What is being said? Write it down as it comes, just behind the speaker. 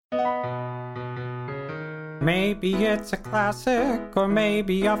Maybe it's a classic or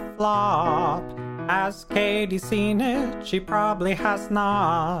maybe a flop. Has Katie seen it? She probably has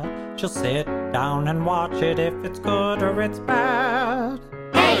not. She'll sit down and watch it if it's good or it's bad.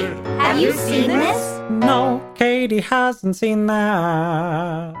 Hey, have you seen this? No, Katie hasn't seen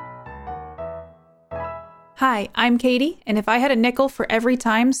that. Hi, I'm Katie, and if I had a nickel for every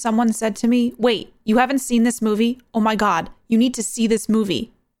time someone said to me, wait, you haven't seen this movie? Oh my God, you need to see this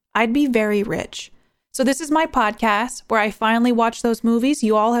movie, I'd be very rich. So this is my podcast where I finally watch those movies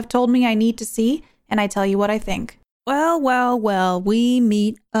you all have told me I need to see, and I tell you what I think. Well, we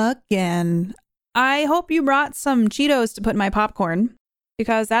meet again. I hope you brought some Cheetos to put in my popcorn,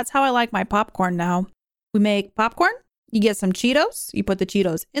 because that's how I like my popcorn now. We make popcorn. You get some Cheetos, you put the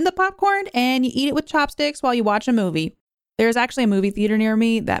Cheetos in the popcorn, and you eat it with chopsticks while you watch a movie. There's actually a movie theater near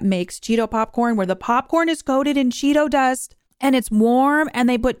me that makes Cheeto popcorn where the popcorn is coated in Cheeto dust, and it's warm, and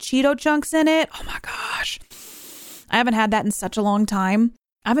they put Cheeto chunks in it. Oh my gosh. I haven't had that in such a long time.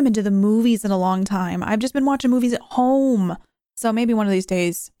 I haven't been to the movies in a long time. I've just been watching movies at home. So maybe one of these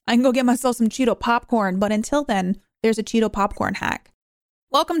days I can go get myself some Cheeto popcorn, but until then, there's a Cheeto popcorn hack.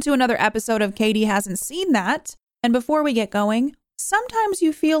 Welcome to another episode of Katie Hasn't Seen That. And before we get going, sometimes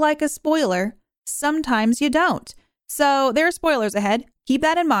you feel like a spoiler, sometimes you don't. So there are spoilers ahead. Keep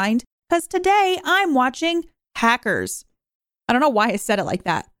that in mind, because today I'm watching Hackers. I don't know why I said it like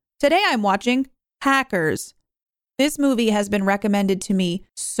that. Today I'm watching Hackers. This movie has been recommended to me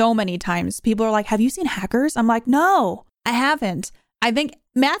so many times. People are like, have you seen Hackers? I'm like, no, I haven't. I think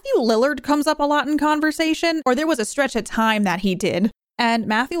Matthew Lillard comes up a lot in conversation, or there was a stretch of time that he did. And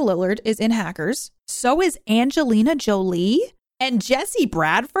Matthew Lillard is in Hackers. So is Angelina Jolie and Jesse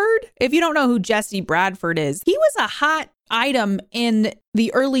Bradford. If you don't know who Jesse Bradford is, he was a hot item in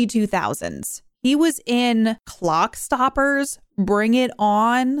the early 2000s. He was in Clock Stoppers, Bring It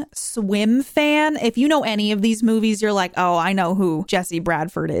On, Swim Fan. If you know any of these movies, you're like, oh, I know who Jesse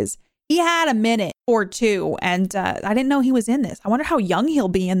Bradford is. He had a minute or two, and I didn't know he was in this. I wonder how young he'll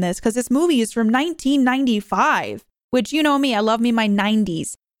be in this, because this movie is from 1995. Which, you know me, I love me my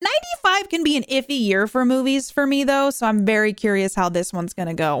 90s. 95 can be an iffy year for movies for me, though, so I'm very curious how this one's going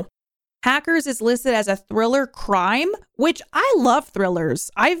to go. Hackers is listed as a thriller crime, which I love thrillers.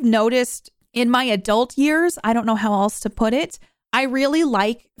 I've noticed in my adult years, I don't know how else to put it, I really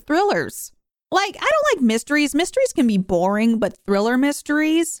like thrillers. Like, I don't like mysteries. Mysteries can be boring, but thriller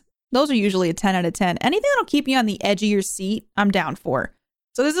mysteries, those are usually a 10 out of 10. Anything that'll keep you on the edge of your seat, I'm down for.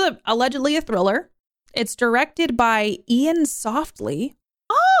 So this is allegedly a thriller. It's directed by Ian Softly.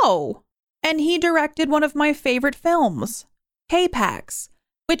 Oh! And he directed one of my favorite films, K-Pax,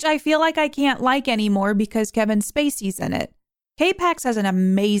 which I feel like I can't like anymore because Kevin Spacey's in it. K-Pax has an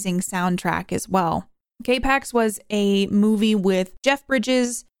amazing soundtrack as well. K-Pax was a movie with Jeff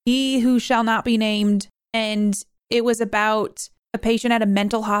Bridges, He Who Shall Not Be Named, and it was about a patient at a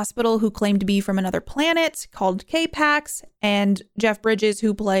mental hospital who claimed to be from another planet called K-Pax, and Jeff Bridges,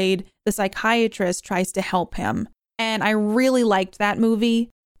 who played the psychiatrist, tries to help him. And I really liked that movie,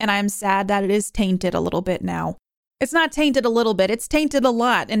 and I'm sad that it is tainted a little bit now. It's not tainted a little bit, it's tainted a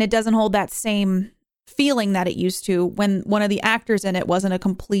lot, and it doesn't hold that same feeling that it used to when one of the actors in it wasn't a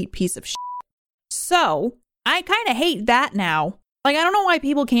complete piece of shit. So, I kind of hate that now. Like, I don't know why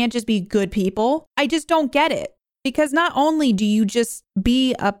people can't just be good people. I just don't get it. Because not only do you just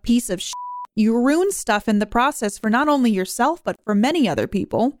be a piece of shit, you ruin stuff in the process for not only yourself, but for many other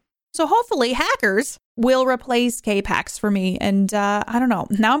people. So hopefully Hackers will replace K-Pax for me. And I don't know.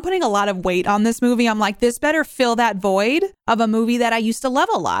 Now I'm putting a lot of weight on this movie. I'm like, this better fill that void of a movie that I used to love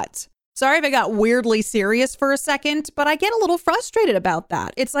a lot. Sorry if I got weirdly serious for a second, but I get a little frustrated about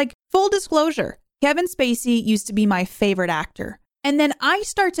that. It's like, full disclosure, Kevin Spacey used to be my favorite actor. And then I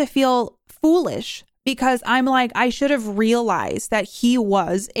start to feel foolish because I'm like, I should have realized that he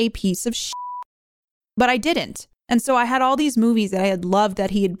was a piece of shit. But I didn't. And so I had all these movies that I had loved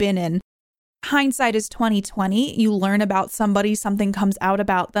that he had been in. Hindsight is 2020. You learn about somebody, something comes out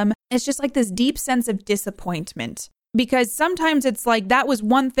about them. It's just like this deep sense of disappointment. Because sometimes it's like that was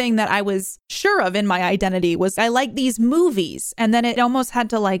one thing that I was sure of in my identity was I like these movies. And then it almost had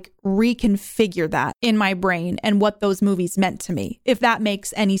to like reconfigure that in my brain and what those movies meant to me, if that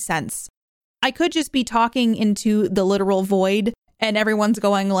makes any sense. I could just be talking into the literal void and everyone's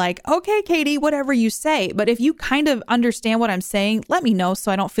going like, okay, Katie, whatever you say. But if you kind of understand what I'm saying, let me know so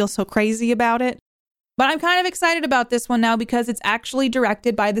I don't feel so crazy about it. But I'm kind of excited about this one now because it's actually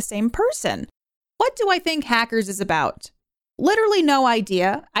directed by the same person. What do I think Hackers is about? Literally no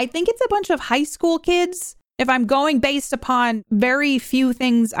idea. I think it's a bunch of high school kids. If I'm going based upon very few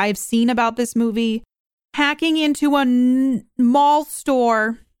things I've seen about this movie, hacking into a mall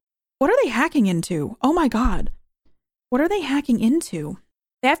store What are they hacking into? Oh my God. What are they hacking into?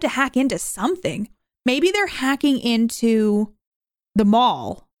 They have to hack into something. Maybe they're hacking into the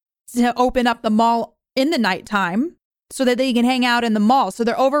mall to open up the mall in the nighttime so that they can hang out in the mall. So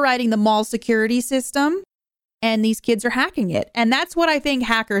they're overriding the mall security system and these kids are hacking it. And that's what I think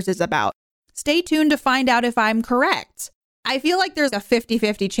Hackers is about. Stay tuned to find out if I'm correct. I feel like there's a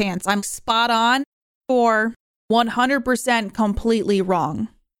 50-50 chance I'm spot on or 100% completely wrong.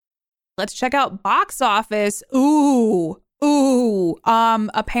 Let's check out box office.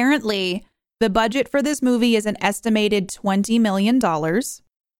 Apparently the budget for this movie is an estimated $20 million.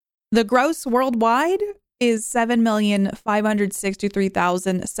 The gross worldwide is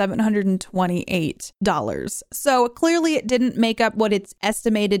 $7,563,728. So clearly it didn't make up what it's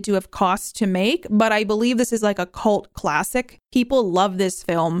estimated to have cost to make, but I believe this is like a cult classic. People love this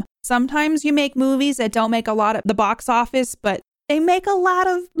film. Sometimes you make movies that don't make a lot at the box office, but they make a lot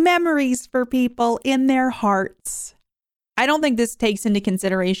of memories for people in their hearts. I don't think this takes into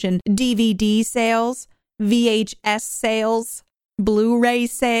consideration DVD sales, VHS sales, Blu-ray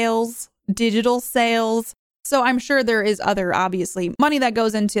sales, digital sales. So I'm sure there is other, obviously, money that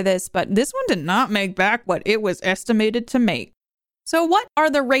goes into this, but this one did not make back what it was estimated to make. So what are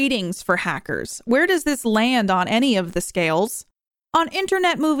the ratings for Hackers? Where does this land on any of the scales? On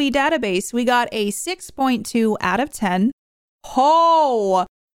Internet Movie Database, we got a 6.2 out of 10. Oh,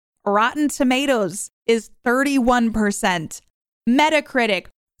 Rotten Tomatoes is 31%. Metacritic,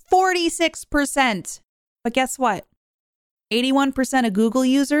 46%. But guess what? 81% of Google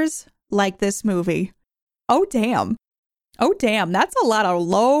users like this movie. Oh, damn. That's a lot of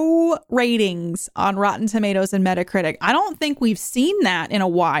low ratings on Rotten Tomatoes and Metacritic. I don't think we've seen that in a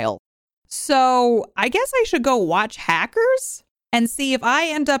while. So I guess I should go watch Hackers and see if I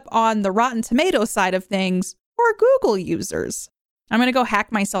end up on the Rotten Tomatoes side of things or Google users. I'm going to go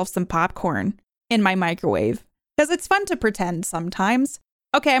hack myself some popcorn in my microwave because it's fun to pretend sometimes.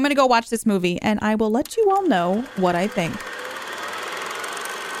 Okay, I'm going to go watch this movie and I will let you all know what I think.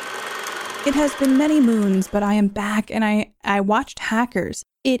 It has been many moons, but I am back and I watched Hackers.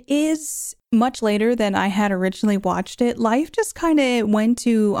 It is much later than I had originally watched it. Life just kind of went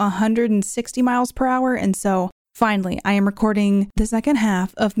to 160 miles per hour. And so finally, I am recording the second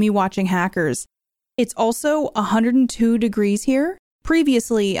half of me watching Hackers. It's also 102 degrees here.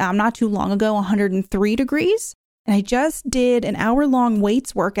 Previously, not too long ago, 103 degrees. And I just did an hour-long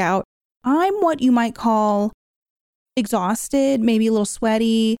weights workout. I'm what you might call exhausted, maybe a little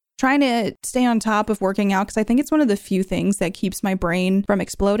sweaty, trying to stay on top of working out because I think it's one of the few things that keeps my brain from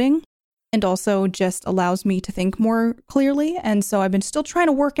exploding and also just allows me to think more clearly. And so I've been still trying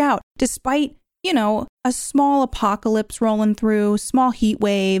to work out despite, a small apocalypse rolling through, small heat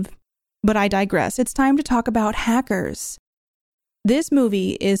wave. But I digress. It's time to talk about Hackers. This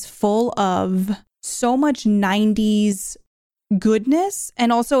movie is full of so much 90s goodness.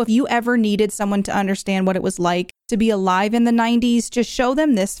 And also, if you ever needed someone to understand what it was like to be alive in the 90s, just show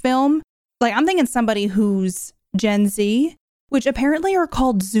them this film. Like, I'm thinking somebody who's Gen Z, which apparently are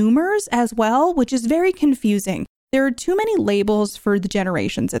called Zoomers as well, which is very confusing. There are too many labels for the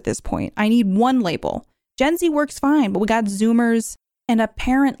generations at this point. I need one label. Gen Z works fine, but we got Zoomers and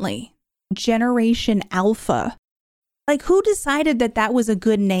apparently Generation Alpha. Like, who decided that that was a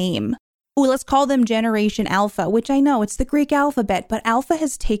good name? Oh, let's call them Generation Alpha, which I know it's the Greek alphabet, but alpha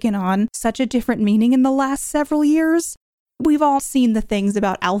has taken on such a different meaning in the last several years. We've all seen the things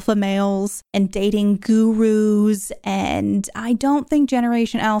about alpha males and dating gurus, and I don't think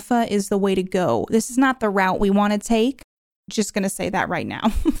Generation Alpha is the way to go. This is not the route we want to take. Just going to say that right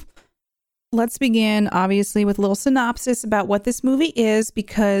now. Let's begin, obviously, with a little synopsis about what this movie is,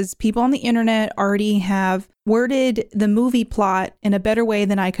 because people on the internet already have worded the movie plot in a better way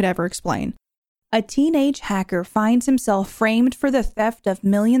than I could ever explain. A teenage hacker finds himself framed for the theft of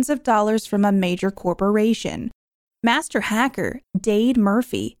millions of dollars from a major corporation. Master hacker Dade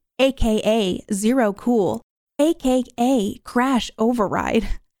Murphy, aka Zero Cool, aka Crash Override,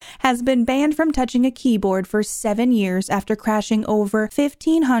 has been banned from touching a keyboard for 7 years after crashing over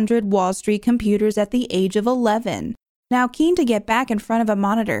 1,500 Wall Street computers at the age of 11. Now keen to get back in front of a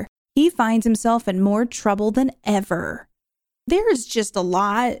monitor, he finds himself in more trouble than ever. There is just a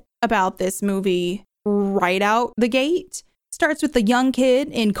lot about this movie right out the gate. Starts with the young kid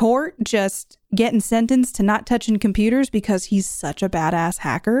in court just getting sentenced to not touching computers because he's such a badass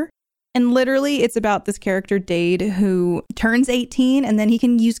hacker. And literally, it's about this character, Dade, who turns 18 and then he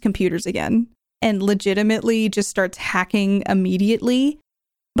can use computers again and legitimately just starts hacking immediately.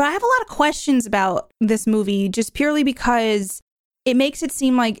 But I have a lot of questions about this movie just purely because it makes it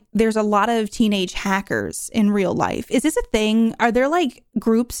seem like there's a lot of teenage hackers in real life. Is this a thing? Are there like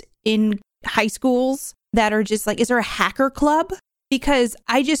groups in high schools that are just like, is there a hacker club? Because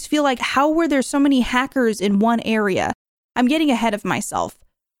I just feel like, how were there so many hackers in one area? I'm getting ahead of myself.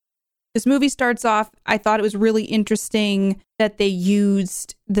 This movie starts off, I thought it was really interesting that they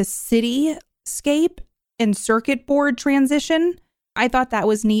used the cityscape and circuit board transition. I thought that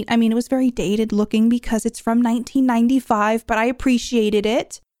was neat. I mean, it was very dated looking because it's from 1995, but I appreciated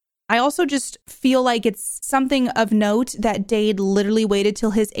it. I also just feel like it's something of note that Dade literally waited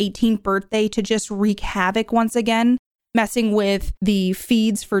till his 18th birthday to just wreak havoc once again, messing with the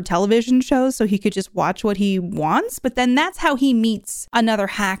feeds for television shows so he could just watch what he wants. But then that's how he meets another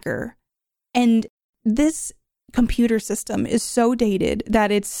hacker. And this computer system is so dated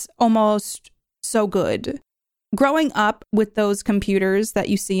that it's almost so good. Growing up with those computers that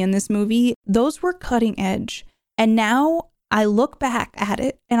you see in this movie, those were cutting edge. And now I look back at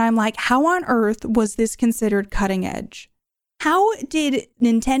it and I'm like, how on earth was this considered cutting edge? How did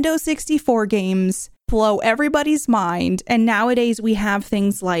Nintendo 64 games blow everybody's mind? And nowadays we have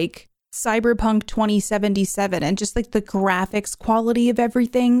things like Cyberpunk 2077 and just like the graphics quality of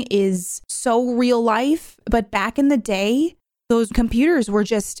everything is so real life. But back in the day, those computers were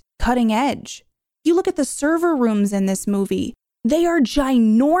just cutting edge. You look at the server rooms in this movie, they are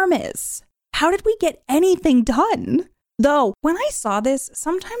ginormous. How did we get anything done? Though, when I saw this,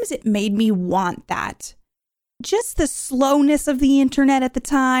 sometimes it made me want that. Just the slowness of the internet at the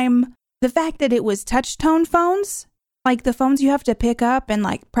time, the fact that it was touch-tone phones, like the phones you have to pick up and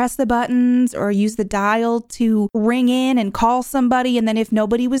like press the buttons or use the dial to ring in and call somebody. And then if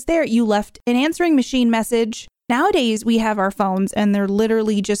nobody was there, you left an answering machine message. Nowadays, we have our phones and they're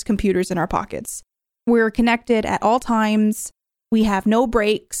literally just computers in our pockets. We're connected at all times. We have no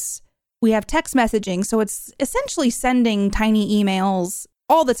breaks. We have text messaging. So it's essentially sending tiny emails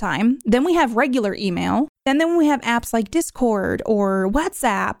all the time. Then we have regular email. Then we have apps like Discord or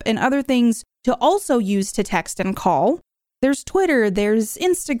WhatsApp and other things to also use to text and call. There's Twitter, there's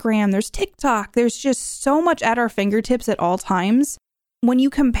Instagram, there's TikTok. There's just so much at our fingertips at all times. When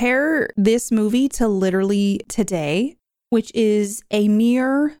you compare this movie to literally today, which is a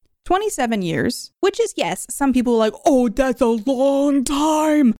mere 27 years, which is, yes, some people are like, oh, that's a long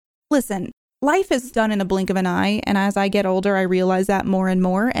time. Listen, life is done in a blink of an eye. And as I get older, I realize that more and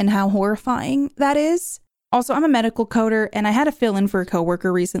more and how horrifying that is. Also, I'm a medical coder and I had to fill in for a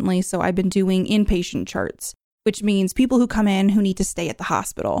coworker recently. So I've been doing inpatient charts, which means people who come in who need to stay at the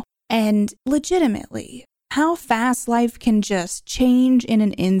hospital. And legitimately, how fast life can just change in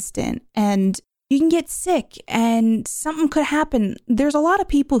an instant. And you can get sick and something could happen. There's a lot of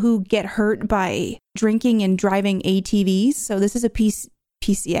people who get hurt by drinking and driving ATVs. So this is a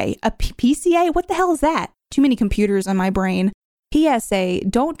PCA. A PCA? What the hell is that? Too many computers on my brain. PSA,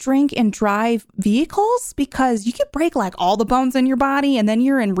 don't drink and drive vehicles because you could break like all the bones in your body and then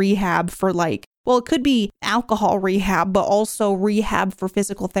you're in rehab for like, well, it could be alcohol rehab, but also rehab for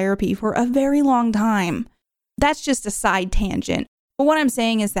physical therapy for a very long time. That's just a side tangent. But what I'm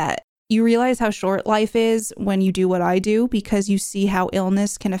saying is that you realize how short life is when you do what I do because you see how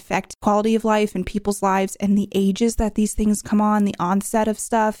illness can affect quality of life and people's lives and the ages that these things come on, the onset of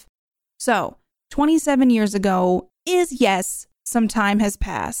stuff. So 27 years ago is, yes, some time has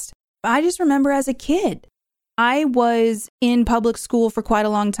passed. I just remember as a kid, I was in public school for quite a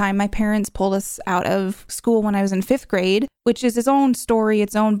long time. My parents pulled us out of school when I was in 5th grade, which is its own story,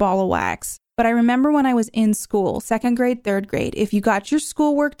 its own ball of wax. But I remember when I was in school, 2nd grade, 3rd grade, if you got your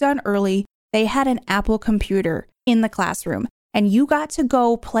schoolwork done early, they had an Apple computer in the classroom. And you got to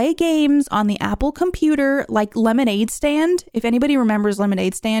go play games on the Apple computer like Lemonade Stand. If anybody remembers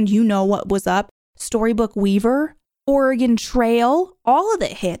Lemonade Stand, you know what was up. Storybook Weaver, Oregon Trail, all of the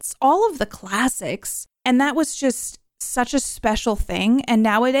hits, all of the classics. And that was just such a special thing. And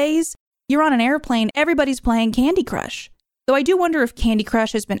nowadays, you're on an airplane, everybody's playing Candy Crush. Though I do wonder if Candy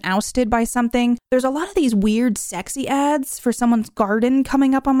Crush has been ousted by something. There's a lot of these weird sexy ads for someone's garden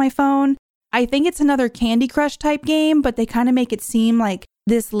coming up on my phone. I think it's another Candy Crush type game, but they kind of make it seem like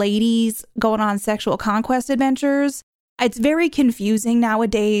this lady's going on sexual conquest adventures. It's very confusing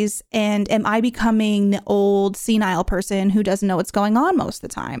nowadays. And am I becoming the old senile person who doesn't know what's going on most of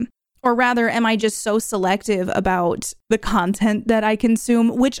the time? Or rather, am I just so selective about the content that I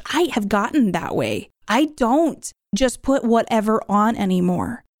consume, which I have gotten that way. I don't just put whatever on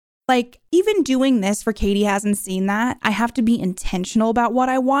anymore. Like, even doing this for Katie hasn't seen that. I have to be intentional about what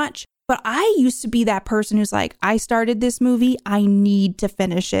I watch. But I used to be that person who's like, I started this movie, I need to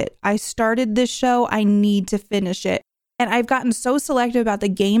finish it. I started this show, I need to finish it. And I've gotten so selective about the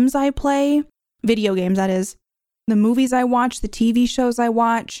games I play, video games that is, the movies I watch, the TV shows I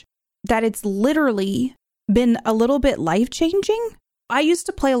watch, that it's literally been a little bit life-changing. I used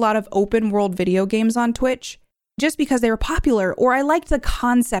to play a lot of open world video games on Twitch just because they were popular, or I liked the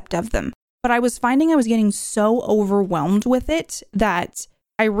concept of them. But I was finding I was getting so overwhelmed with it that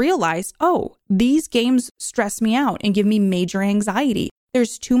I realized, oh, these games stress me out and give me major anxiety.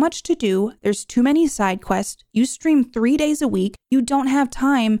 There's too much to do. There's too many side quests. You stream 3 days a week. You don't have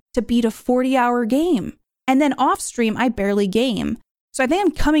time to beat a 40-hour game. And then off stream, I barely game. So I think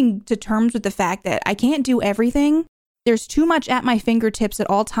I'm coming to terms with the fact that I can't do everything. There's too much at my fingertips at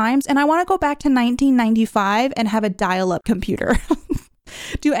all times. And I want to go back to 1995 and have a dial-up computer.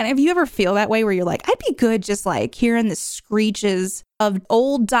 Do any of you ever feel that way where you're like, I'd be good just like hearing the screeches of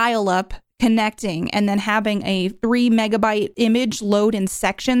old dial-up connecting and then having a 3 megabyte image load in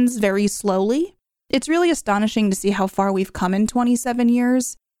sections very slowly? It's really astonishing to see how far we've come in 27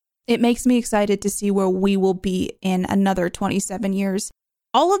 years. It makes me excited to see where we will be in another 27 years.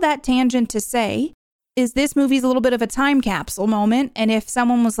 All of that tangent to say is this movie's a little bit of a time capsule moment. And if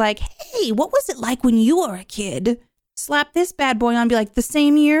someone was like, hey, what was it like when you were a kid? Slap this bad boy on and be like, the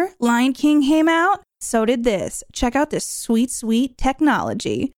same year Lion King came out, so did this. Check out this sweet, sweet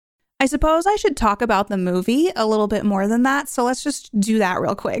technology. I suppose I should talk about the movie a little bit more than that, so let's just do that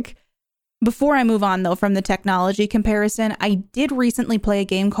real quick. Before I move on, though, from the technology comparison, I did recently play a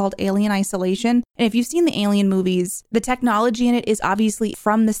game called Alien Isolation. And if you've seen the Alien movies, the technology in it is obviously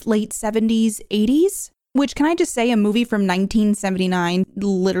from the late 70s, 80s. Which, can I just say, a movie from 1979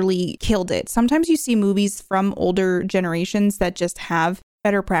 literally killed it. Sometimes you see movies from older generations that just have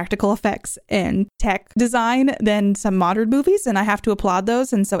better practical effects and tech design than some modern movies, and I have to applaud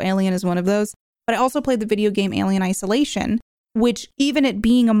those, and so Alien is one of those. But I also played the video game Alien Isolation, which, even it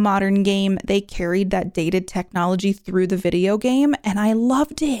being a modern game, they carried that dated technology through the video game, and I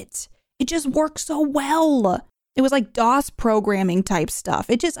loved it. It just worked so well. It was like DOS programming type stuff.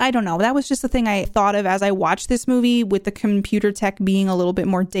 I don't know. That was just the thing I thought of as I watched this movie, with the computer tech being a little bit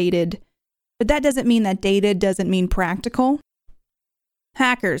more dated. But that doesn't mean that dated doesn't mean practical.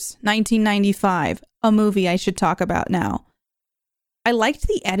 Hackers, 1995, a movie I should talk about now. I liked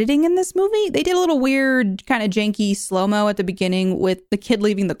the editing in this movie. They did a little weird, kind of janky slow-mo at the beginning with the kid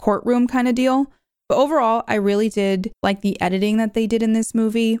leaving the courtroom kind of deal. But overall, I really did like the editing that they did in this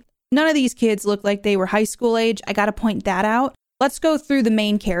movie. None of these kids looked like they were high school age. I gotta point that out. Let's go through the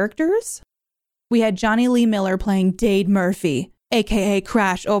main characters. We had Johnny Lee Miller playing Dade Murphy, aka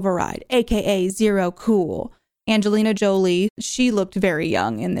Crash Override, aka Zero Cool. Angelina Jolie, she looked very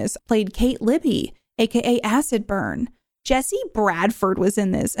young in this, played Kate Libby, aka Acid Burn. Jesse Bradford was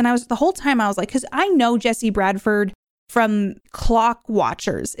in this. And the whole time I was like, because I know Jesse Bradford from Clock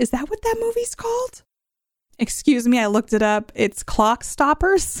Watchers. Is that what that movie's called? Excuse me, I looked it up. It's Clock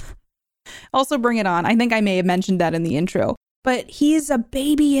Stoppers. Also, Bring It On. I think I may have mentioned that in the intro. But he's a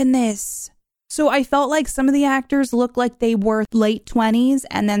baby in this. So I felt like some of the actors looked like they were late 20s,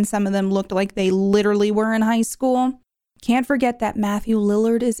 and then some of them looked like they literally were in high school. Can't forget that Matthew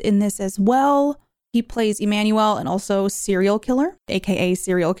Lillard is in this as well. He plays Emmanuel and also Serial Killer, aka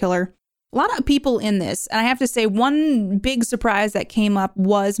Serial Killer. A lot of people in this. And I have to say, one big surprise that came up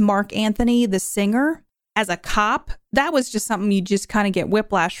was Mark Anthony, the singer, as a cop. That was just something you just kind of get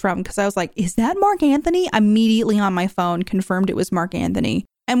whiplash from, because I was like, is that Mark Anthony? Immediately on my phone, confirmed it was Mark Anthony,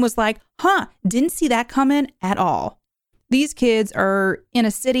 and was like, didn't see that coming at all. These kids are in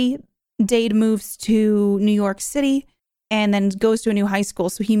a city. Dade moves to New York City and then goes to a new high school.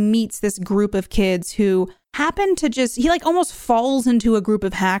 So he meets this group of kids who happen to he like almost falls into a group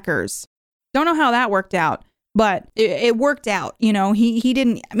of hackers. Don't know how that worked out, but it worked out. You know, he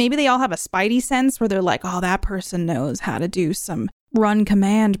didn't, maybe they all have a spidey sense where they're like, oh, that person knows how to do some run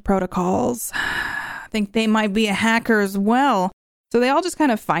command protocols. I think they might be a hacker as well. So they all just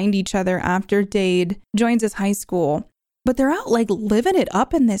kind of find each other after Dade joins his high school. But they're out like living it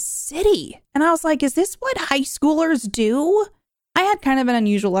up in this city. And I was like, is this what high schoolers do? I had kind of an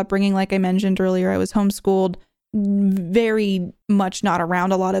unusual upbringing. Like I mentioned earlier, I was homeschooled, very much not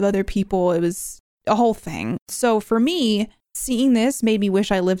around a lot of other people. It was a whole thing. So for me, seeing this made me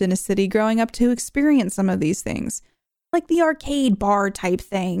wish I lived in a city growing up to experience some of these things. Like the arcade bar type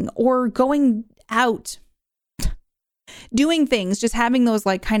thing, or going out, doing things, just having those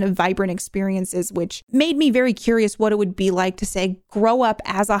like kind of vibrant experiences, which made me very curious what it would be like to say grow up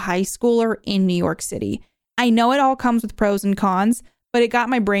as a high schooler in New York City. I know it all comes with pros and cons, but it got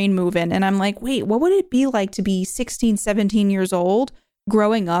my brain moving. And I'm like, wait, what would it be like to be 16, 17 years old,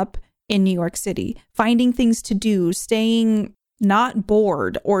 growing up in New York City, finding things to do, staying not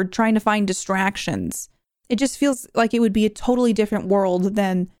bored or trying to find distractions? It just feels like it would be a totally different world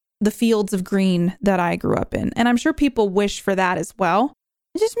than the fields of green that I grew up in. And I'm sure people wish for that as well.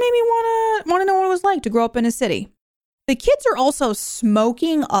 It just made me want to know what it was like to grow up in a city. The kids are also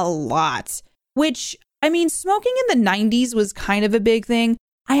smoking a lot, which, I mean, smoking in the 90s was kind of a big thing.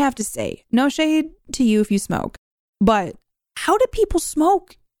 I have to say, no shade to you if you smoke, but how do people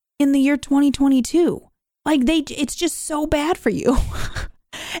smoke in the year 2022? Like, it's just so bad for you.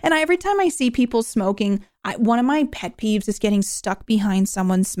 And every time I see people smoking, one of my pet peeves is getting stuck behind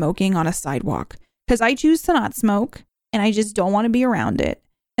someone smoking on a sidewalk, because I choose to not smoke and I just don't want to be around it.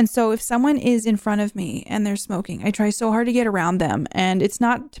 And so if someone is in front of me and they're smoking, I try so hard to get around them. And it's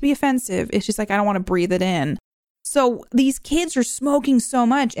not to be offensive. It's just like, I don't want to breathe it in. So these kids are smoking so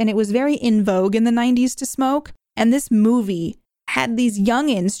much, and it was very in vogue in the 90s to smoke. And this movie had these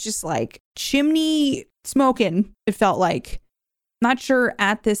youngins just like chimney smoking, it felt like. Not sure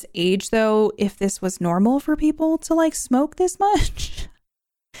at this age, though, if this was normal for people to like smoke this much.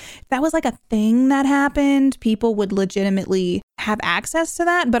 That was like a thing that happened. People would legitimately have access to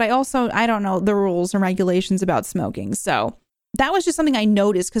that. But I don't know the rules and regulations about smoking. So that was just something I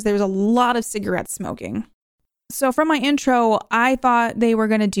noticed because there was a lot of cigarette smoking. So from my intro, I thought they were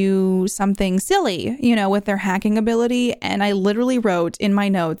going to do something silly, with their hacking ability. And I literally wrote in my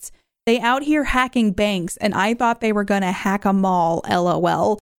notes, they out here hacking banks, and I thought they were going to hack a mall,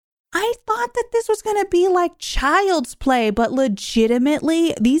 LOL. I thought that this was going to be like child's play, but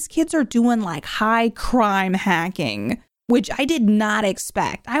legitimately, these kids are doing like high crime hacking, which I did not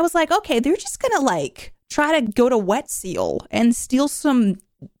expect. I was like, okay, they're just going to like try to go to Wet Seal and steal some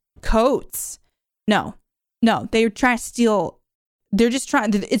coats. No, they're trying to steal. They're just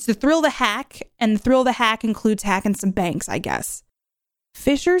trying. It's the thrill of the hack, and the thrill of the hack includes hacking some banks, I guess.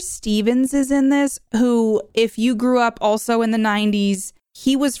 Fisher Stevens is in this, who, if you grew up also in the 90s,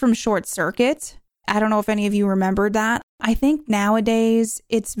 he was from Short Circuit. I don't know if any of you remembered that. I think nowadays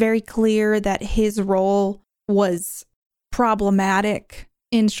it's very clear that his role was problematic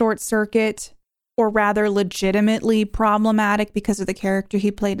in Short Circuit, or rather legitimately problematic because of the character he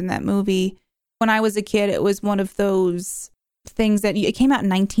played in that movie. When I was a kid, it was one of those things that it came out in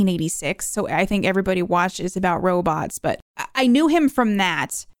 1986. So I think everybody watched it. It's about robots, but I knew him from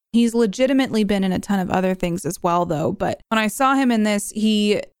that. He's legitimately been in a ton of other things as well, though. But when I saw him in this,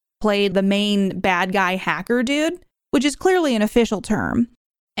 he played the main bad guy hacker dude, which is clearly an official term.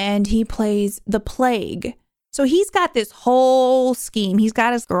 And he plays the Plague. So he's got this whole scheme. He's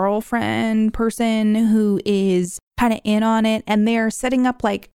got his girlfriend person who is kind of in on it. And they're setting up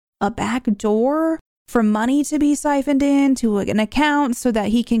like a back door for money to be siphoned into an account so that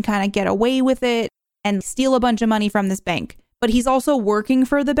he can kind of get away with it and steal a bunch of money from this bank. But he's also working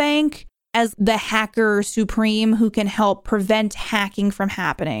for the bank as the hacker supreme who can help prevent hacking from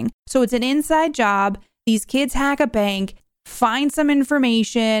happening. So it's an inside job. These kids hack a bank, find some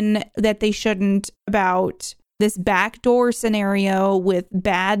information that they shouldn't about this backdoor scenario with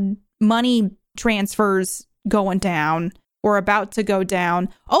bad money transfers going down or about to go down.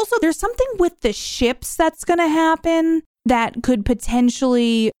 Also, there's something with the ships that's going to happen that could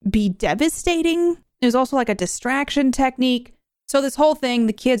potentially be devastating. There's also like a distraction technique. So this whole thing,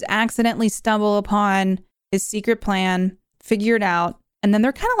 the kids accidentally stumble upon his secret plan, figure it out, and then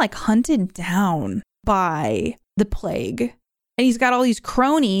they're kind of like hunted down by the Plague. And he's got all these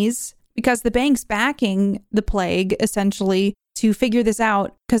cronies because the bank's backing the Plague essentially to figure this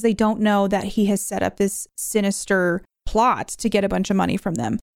out because they don't know that he has set up this sinister plot to get a bunch of money from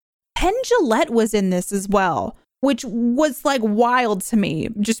them. Penn Jillette was in this as well, which was like wild to me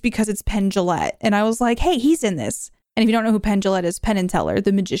just because it's Penn Jillette. And I was like, hey, he's in this. And if you don't know who Penn Jillette is, Penn and Teller,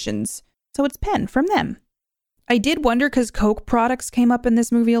 the magicians. So it's Penn from them. I did wonder, because Coke products came up in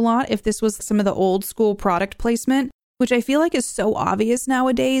this movie a lot, if this was some of the old school product placement, which I feel like is so obvious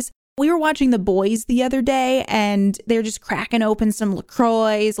nowadays. We were watching The Boys the other day, and they're just cracking open some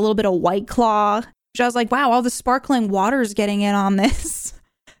LaCroix, a little bit of White Claw. Which I was like, wow, all the sparkling water is getting in on this.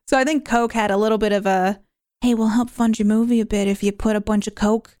 So I think Coke had a little bit of a, hey, we'll help fund your movie a bit if you put a bunch of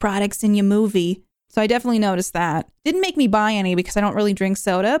Coke products in your movie. So I definitely noticed that. Didn't make me buy any because I don't really drink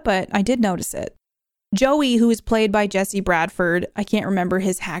soda, but I did notice it. Joey, who is played by Jesse Bradford, I can't remember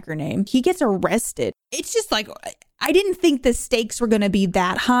his hacker name, he gets arrested. It's just like, I didn't think the stakes were going to be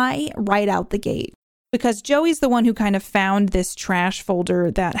that high right out the gate. Because Joey's the one who kind of found this trash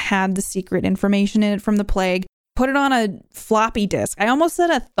folder that had the secret information in it from the Plague, put it on a floppy disk. I almost said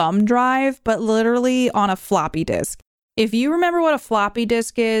a thumb drive, but literally on a floppy disk. If you remember what a floppy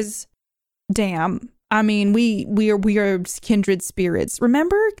disk is, damn. I mean, we are kindred spirits.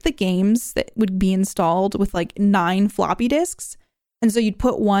 Remember the games that would be installed with like 9 floppy disks? And so you'd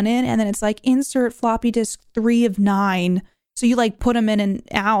put one in and then it's like insert floppy disk 3 of 9. So you like put them in and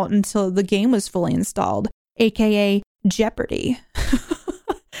out until the game was fully installed, aka Jeopardy.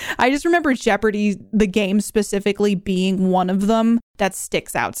 I just remember Jeopardy, the game specifically, being one of them that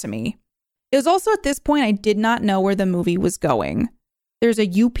sticks out to me. It was also at this point I did not know where the movie was going. There's a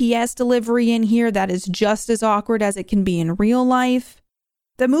UPS delivery in here that is just as awkward as it can be in real life.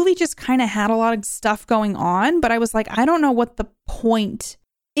 The movie just kind of had a lot of stuff going on, but I was like, I don't know what the point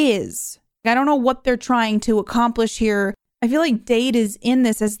is. I don't know what they're trying to accomplish here. I feel like Dade is in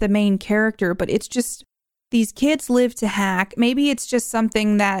this as the main character, but it's just these kids live to hack. Maybe it's just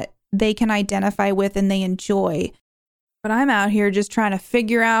something that they can identify with and they enjoy. But I'm out here just trying to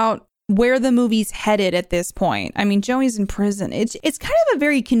figure out where the movie's headed at this point. I mean, Joey's in prison. It's kind of a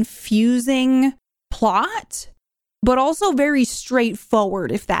very confusing plot, but also very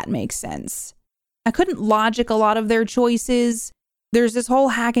straightforward, if that makes sense. I couldn't logic a lot of their choices. There's this whole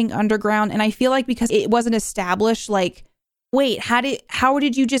hacking underground, and I feel like because it wasn't established, like, wait, how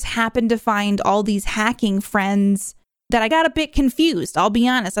did you just happen to find all these hacking friends, that I got a bit confused. I'll be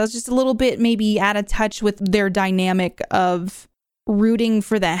honest. I was just a little bit maybe out of touch with their dynamic of rooting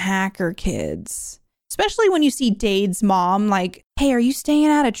for the hacker kids. Especially when you see Dade's mom like, hey, are you staying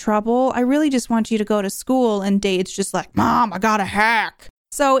out of trouble? I really just want you to go to school. And Dade's just like, Mom, I gotta hack.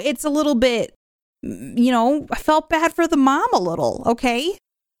 So it's a little bit, I felt bad for the mom a little, okay?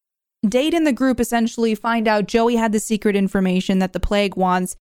 Dade and the group essentially find out Joey had the secret information that the Plague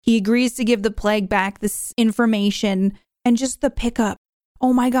wants. He agrees to give the Plague back this information, and just the pickup.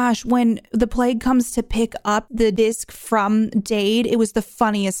 Oh my gosh, when the Plague comes to pick up the disc from Dade, it was the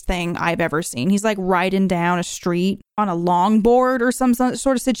funniest thing I've ever seen. He's like riding down a street on a longboard or some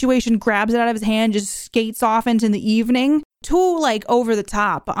sort of situation, grabs it out of his hand, just skates off into the evening. Too like over the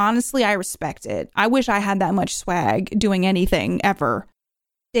top, but honestly, I respect it. I wish I had that much swag doing anything ever.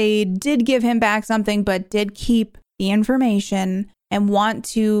 Dade did give him back something, but did keep the information and want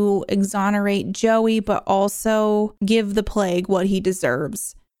to exonerate Joey, but also give the Plague what he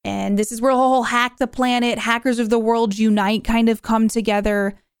deserves. And this is where the whole hack the planet, hackers of the world unite kind of come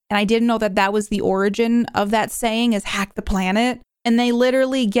together. And I didn't know that that was the origin of that saying, is hack the planet. And they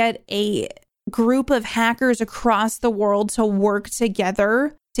literally get a group of hackers across the world to work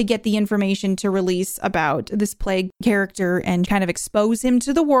together to get the information to release about this Plague character and kind of expose him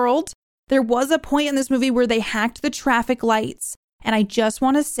to the world. There was a point in this movie where they hacked the traffic lights. And I just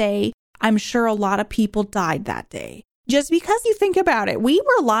want to say, I'm sure a lot of people died that day. Just because you think about it, we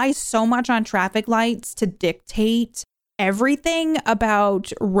rely so much on traffic lights to dictate everything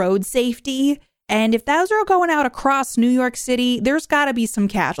about road safety. And if those are going out across New York City, there's got to be some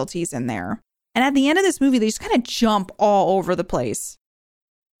casualties in there. And at the end of this movie, they just kind of jump all over the place.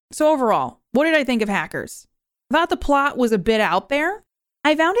 So overall, what did I think of Hackers? I thought the plot was a bit out there.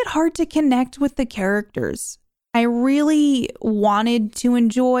 I found it hard to connect with the characters. I really wanted to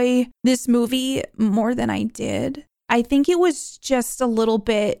enjoy this movie more than I did. I think it was just a little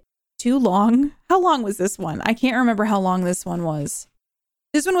bit too long. How long was this one? I can't remember how long this one was.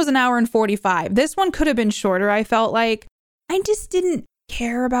 This one was 1 hour and 45. This one could have been shorter, I felt like. I just didn't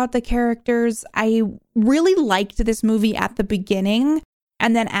care about the characters. I really liked this movie at the beginning.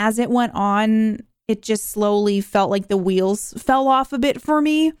 And then as it went on, it just slowly felt like the wheels fell off a bit for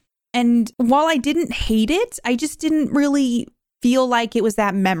me. And while I didn't hate it, I just didn't really feel like it was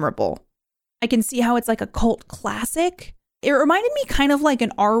that memorable. I can see how it's like a cult classic. It reminded me kind of like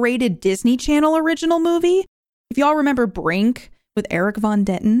an R-rated Disney Channel original movie. If y'all remember Brink with Eric Von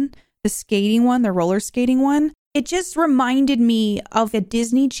Detten, the skating one, the roller skating one, it just reminded me of a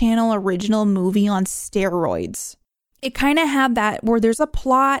Disney Channel original movie on steroids. It kind of had that where there's a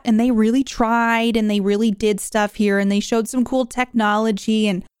plot and they really tried and they really did stuff here and they showed some cool technology.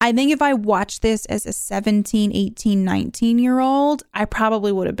 And I think if I watched this as a 17, 18, 19-year-old, I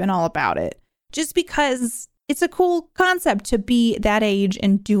probably would have been all about it. Just because it's a cool concept to be that age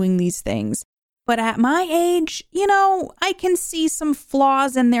and doing these things. But at my age, I can see some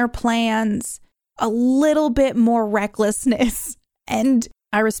flaws in their plans, a little bit more recklessness. And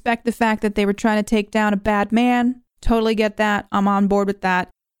I respect the fact that they were trying to take down a bad man. Totally get that. I'm on board with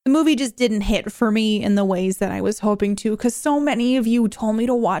that. The movie just didn't hit for me in the ways that I was hoping to, because so many of you told me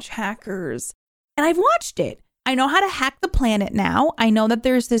to watch Hackers. And I've watched it. I know how to hack the planet now. I know that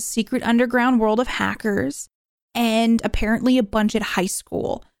there's this secret underground world of hackers and apparently a bunch at high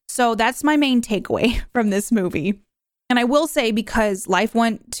school. So that's my main takeaway from this movie. And I will say, because life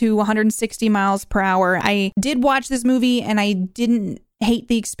went to 160 miles per hour, I did watch this movie and I didn't hate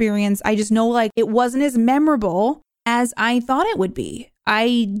the experience. I just know like it wasn't as memorable as I thought it would be.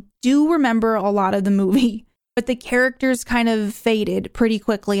 I do remember a lot of the movie, but the characters kind of faded pretty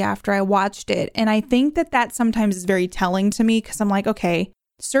quickly after I watched it. And I think that sometimes is very telling to me, because I'm like, okay,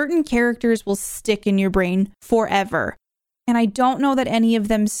 certain characters will stick in your brain forever. And I don't know that any of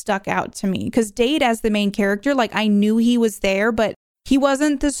them stuck out to me because Dade as the main character, like I knew he was there, but he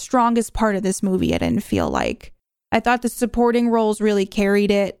wasn't the strongest part of this movie. I didn't feel like. I thought the supporting roles really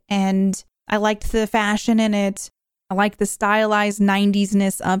carried it, and I liked the fashion in it. I liked the stylized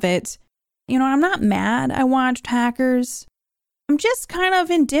 90s-ness of it. You know, I'm not mad I watched Hackers. I'm just kind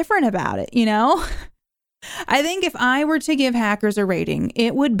of indifferent about it, you know? I think if I were to give Hackers a rating,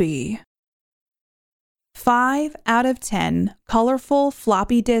 it would be 5 out of 10 colorful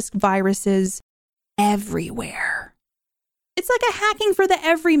floppy disk viruses everywhere. It's like a hacking for the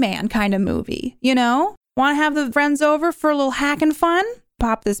everyman kind of movie, you know? Want to have the friends over for a little hacking fun?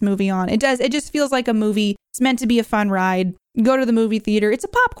 Pop this movie on. It does. It just feels like a movie. It's meant to be a fun ride. Go to the movie theater. It's a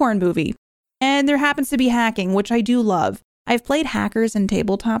popcorn movie. And there happens to be hacking, which I do love. I've played hackers in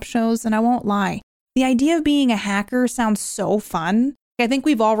tabletop shows, and I won't lie. The idea of being a hacker sounds so fun. I think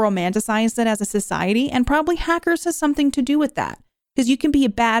we've all romanticized it as a society, and probably Hackers has something to do with that. Because you can be a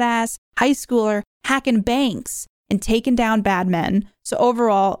badass high schooler hacking banks and taking down bad men. So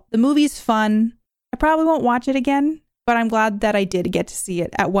overall, the movie's fun. I probably won't watch it again, but I'm glad that I did get to see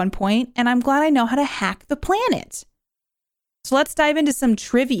it at one point, and I'm glad I know how to hack the planet. So let's dive into some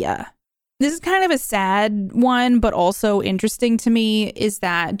trivia. This is kind of a sad one, but also interesting to me, is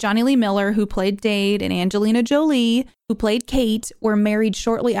that Johnny Lee Miller, who played Dade, and Angelina Jolie, who played Kate, were married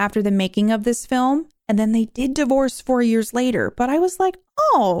shortly after the making of this film, and then they did divorce 4 years later. But I was like,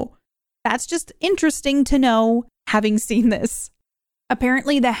 oh, that's just interesting to know, having seen this.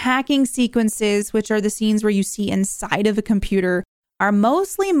 Apparently, the hacking sequences, which are the scenes where you see inside of a computer, are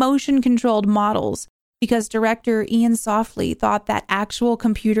mostly motion-controlled models because director Ian Softley thought that actual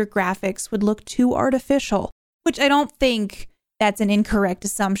computer graphics would look too artificial, which I don't think that's an incorrect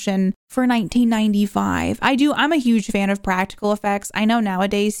assumption for 1995. I'm a huge fan of practical effects. I know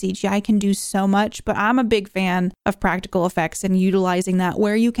nowadays CGI can do so much, but I'm a big fan of practical effects and utilizing that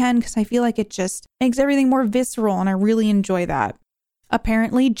where you can because I feel like it just makes everything more visceral, and I really enjoy that.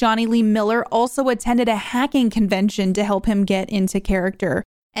 Apparently, Johnny Lee Miller also attended a hacking convention to help him get into character.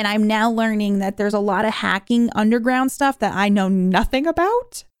 And I'm now learning that there's a lot of hacking underground stuff that I know nothing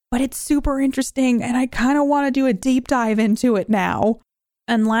about, but it's super interesting and I kind of want to do a deep dive into it now.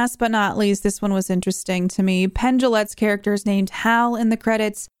 And last but not least, this one was interesting to me. Penn Jillette's character is named Hal in the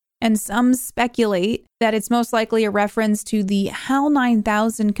credits, and some speculate that it's most likely a reference to the HAL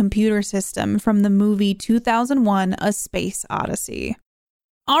 9000 computer system from the movie 2001: A Space Odyssey.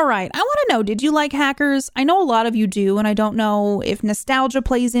 All right, I want to know, did you like Hackers? I know a lot of you do, and I don't know if nostalgia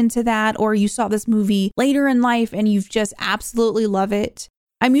plays into that or you saw this movie later in life and you've just absolutely love it.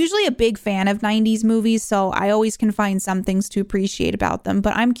 I'm usually a big fan of 90s movies, so I always can find some things to appreciate about them,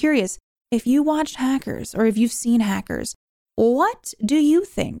 but I'm curious, if you watched Hackers or if you've seen Hackers, what do you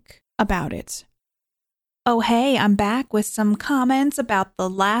think about it? Oh, hey, I'm back with some comments about the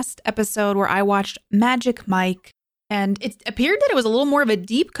last episode where I watched Magic Mike. And it appeared that it was a little more of a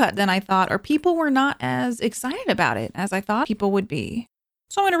deep cut than I thought, or people were not as excited about it as I thought people would be.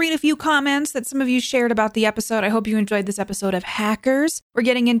 So I'm going to read a few comments that some of you shared about the episode. I hope you enjoyed this episode of Hackers. We're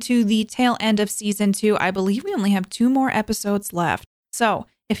getting into the tail end of season 2. I believe we only have 2 more episodes left. So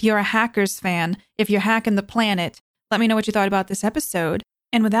if you're a Hackers fan, if you're hacking the planet, let me know what you thought about this episode.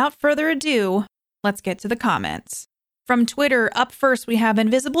 And without further ado, let's get to the comments. From Twitter, up first we have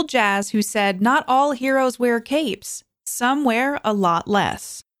Invisible Jazz, who said, "Not all heroes wear capes. Some wear a lot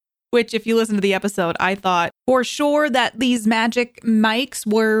less." Which, if you listen to the episode, I thought for sure that these Magic Mikes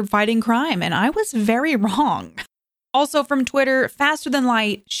were fighting crime, and I was very wrong. Also from Twitter, Faster Than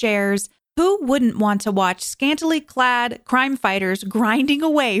Light shares, "Who wouldn't want to watch scantily clad crime fighters grinding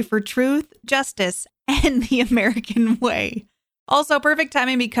away for truth, justice, and the American way?" Also, perfect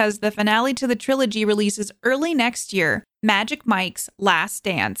timing because the finale to the trilogy releases early next year, Magic Mike's Last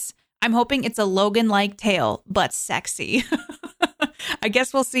Dance. I'm hoping it's a Logan-like tale, but sexy. I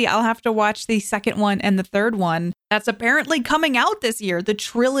guess we'll see. I'll have to watch the second one and the third one. That's apparently coming out this year. The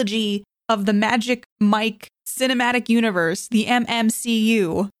trilogy of the Magic Mike cinematic universe, the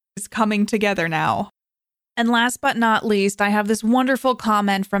MMCU, is coming together now. And last but not least, I have this wonderful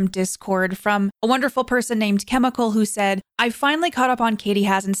comment from Discord from a wonderful person named Chemical who said, "I finally caught up on Katie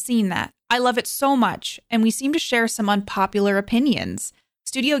Hasn't Seen That. I love it so much, and we seem to share some unpopular opinions.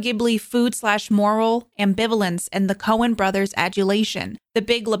 Studio Ghibli food/moral ambivalence and the Coen brothers' adulation, The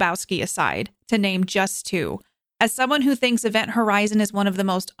Big Lebowski aside, to name just 2. As someone who thinks Event Horizon is one of the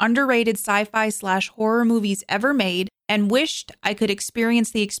most underrated sci-fi/horror movies ever made and wished I could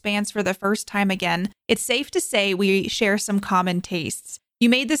experience The Expanse for the first time again, it's safe to say we share some common tastes. You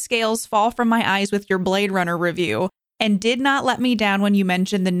made the scales fall from my eyes with your Blade Runner review and did not let me down when you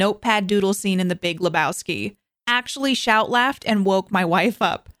mentioned the notepad doodle scene in The Big Lebowski. actually shout laughed and woke my wife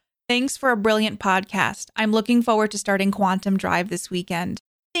up. Thanks for a brilliant podcast. I'm looking forward to starting Quantum Drive this weekend.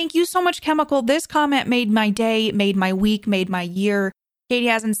 Thank you so much, Chemical. This comment made my day, made my week, made my year. Katie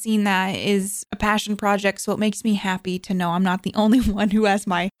Hasn't Seen That is a passion project, so it makes me happy to know I'm not the only one who has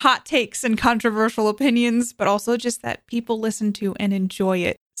my hot takes and controversial opinions, but also just that people listen to and enjoy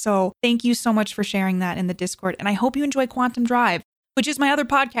it. So thank you so much for sharing that in the Discord, and I hope you enjoy Quantum Drive, which is my other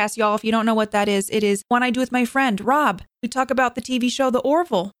podcast, y'all. If you don't know what that is, it is one I do with my friend, Rob. We talk about the TV show The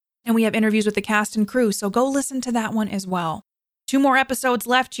Orville, and we have interviews with the cast and crew, so go listen to that one as well. 2 more episodes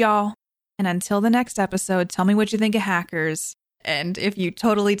left, y'all. And until the next episode, tell me what you think of Hackers. And if you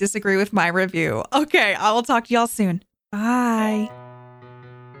totally disagree with my review. Okay, I will talk to y'all soon. Bye.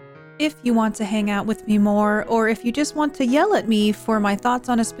 If you want to hang out with me more, or if you just want to yell at me for my thoughts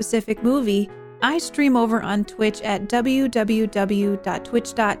on a specific movie, I stream over on Twitch at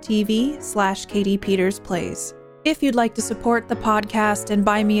www.twitch.tv/KatiePetersPlays. If you'd like to support the podcast and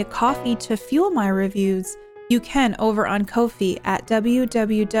buy me a coffee to fuel my reviews, you can over on Ko-fi at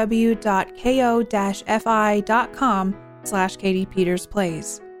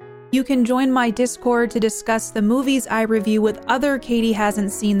www.ko-fi.com/KatiePetersPlays. You can join my Discord to discuss the movies I review with other Katie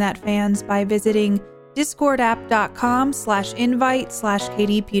Hasn't Seen That fans by visiting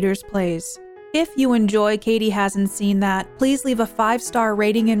discordapp.com/invite/KatiePetersPlays. If you enjoy Katie Hasn't Seen That, please leave a 5-star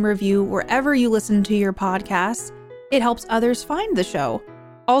rating and review wherever you listen to your podcasts. It helps others find the show.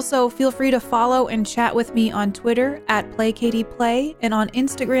 Also, feel free to follow and chat with me on Twitter at PlayKatiePlay and on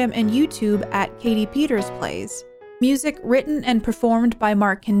Instagram and YouTube at KatiePetersPlays. Music written and performed by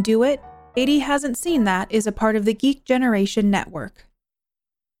Mark Can Do It. Katie Hasn't Seen That is a part of the Geek Generation Network.